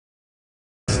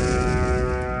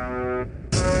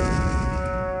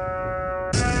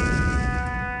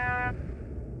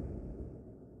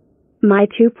My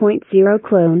 2.0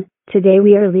 clone, today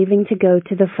we are leaving to go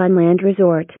to the Funland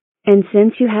Resort. And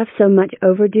since you have so much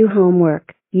overdue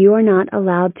homework, you are not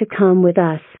allowed to come with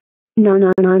us.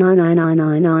 No.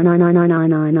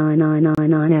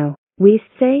 We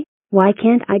say, why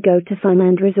can't I go to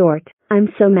Funland Resort? I'm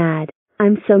so mad.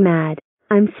 I'm so mad.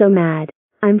 I'm so mad.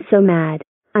 I'm so mad.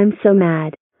 I'm so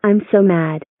mad. I'm so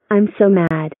mad. I'm so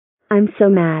mad. I'm so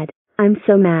mad. I'm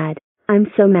so mad. I'm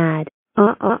so mad.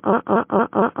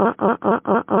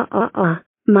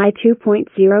 My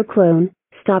 2.0 clone,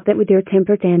 stop it with your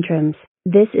temper tantrums.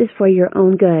 This is for your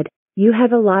own good. You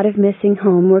have a lot of missing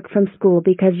homework from school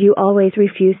because you always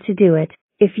refuse to do it.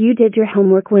 If you did your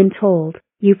homework when told,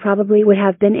 you probably would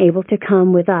have been able to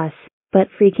come with us, but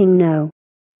freaking no.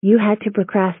 You had to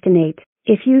procrastinate.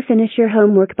 If you finish your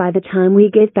homework by the time we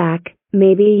get back,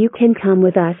 maybe you can come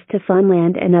with us to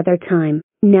Funland another time.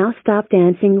 Now stop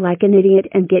dancing like an idiot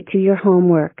and get to your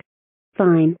homework.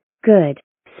 Fine. Good.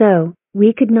 So,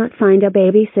 we could not find a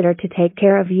babysitter to take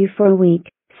care of you for a week,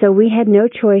 so we had no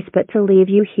choice but to leave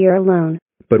you here alone.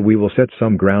 But we will set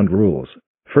some ground rules.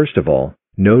 First of all,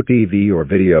 no TV or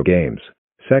video games.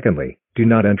 Secondly, do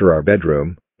not enter our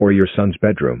bedroom, or your son's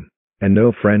bedroom. And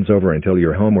no friends over until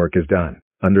your homework is done.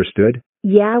 Understood?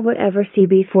 Yeah, whatever,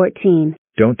 CB14.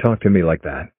 Don't talk to me like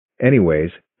that.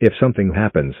 Anyways, if something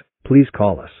happens, please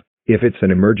call us. If it's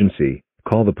an emergency,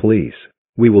 call the police.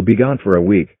 We will be gone for a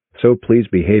week, so please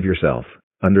behave yourself.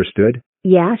 Understood?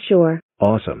 Yeah, sure.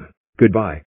 Awesome.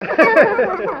 Goodbye.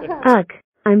 Ugh,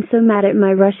 I'm so mad at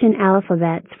my Russian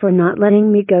alphabets for not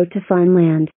letting me go to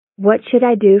Funland. What should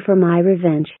I do for my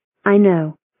revenge? I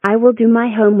know. I will do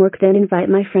my homework then invite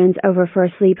my friends over for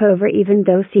a sleepover even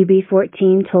though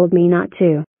CB14 told me not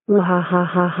to. Ha ha ha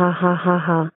ha ha ha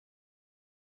ha.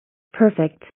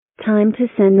 Perfect. Time to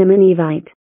send them an invite.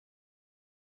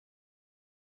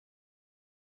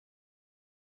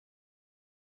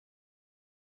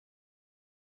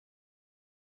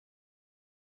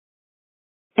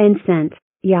 And sent.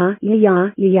 Yeah,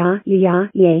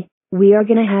 yay. We are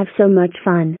gonna have so much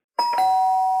fun.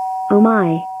 Oh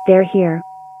my, they're here.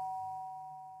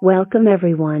 Welcome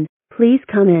everyone, please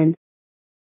come in.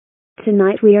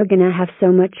 Tonight we are gonna have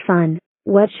so much fun.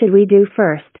 What should we do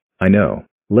first? I know.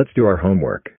 Let's do our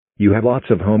homework. You have lots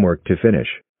of homework to finish.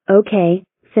 Okay,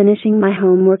 finishing my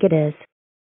homework it is.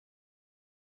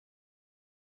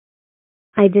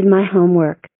 I did my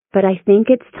homework, but I think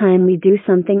it's time we do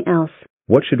something else.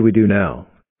 What should we do now?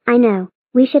 I know.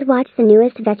 We should watch the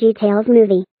newest VeggieTales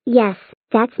movie. Yes,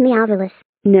 that's marvelous.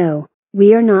 No,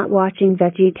 we are not watching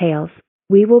VeggieTales.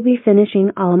 We will be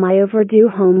finishing all my overdue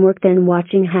homework then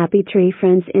watching Happy Tree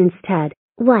Friends instead.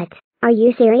 What? Are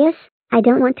you serious? I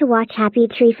don't want to watch Happy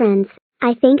Tree Friends.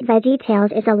 I think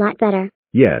VeggieTales is a lot better.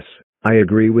 Yes, I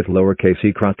agree with lowercase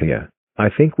e Kratia. I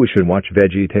think we should watch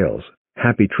VeggieTales.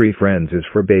 Happy Tree Friends is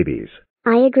for babies.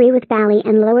 I agree with Bally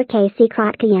and lowercase e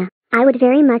Kratia. I would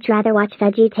very much rather watch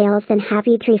VeggieTales than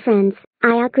Happy Tree Friends.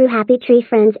 I outgrew Happy Tree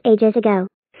Friends ages ago.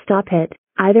 Stop it.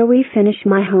 Either we finish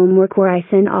my homework or I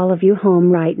send all of you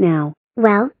home right now.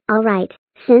 Well, alright.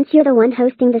 Since you're the one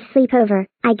hosting the sleepover,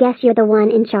 I guess you're the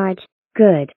one in charge.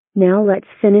 Good. Now let's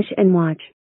finish and watch.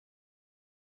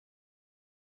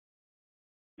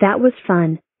 That was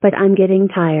fun, but I'm getting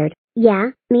tired.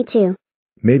 Yeah, me too.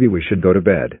 Maybe we should go to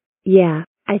bed. Yeah,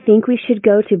 I think we should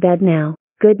go to bed now.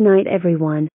 Good night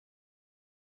everyone.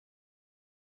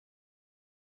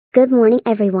 Good morning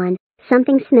everyone.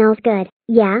 Something smells good.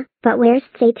 Yeah, but where's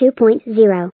Tseh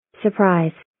 2.0?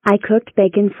 Surprise. I cooked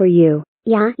bacon for you.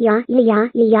 Yeah.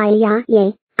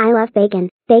 I love bacon.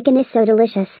 Bacon is so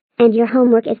delicious. And your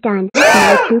homework is done.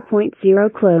 My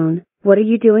 2.0 clone, what are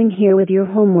you doing here with your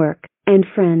homework and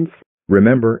friends?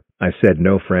 Remember, I said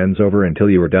no friends over until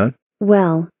you were done?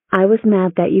 Well, I was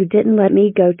mad that you didn't let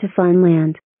me go to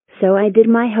Funland. So I did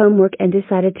my homework and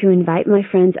decided to invite my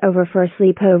friends over for a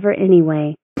sleepover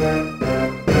anyway.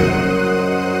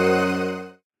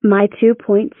 My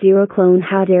 2.0 clone,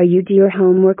 how dare you do your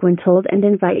homework when told and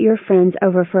invite your friends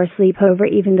over for a sleepover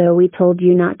even though we told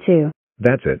you not to.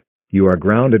 That's it. You are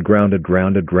grounded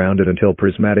until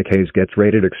Prismatic Haze gets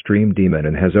rated Extreme Demon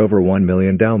and has over 1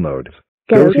 million downloads.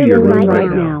 Go to your room right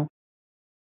now.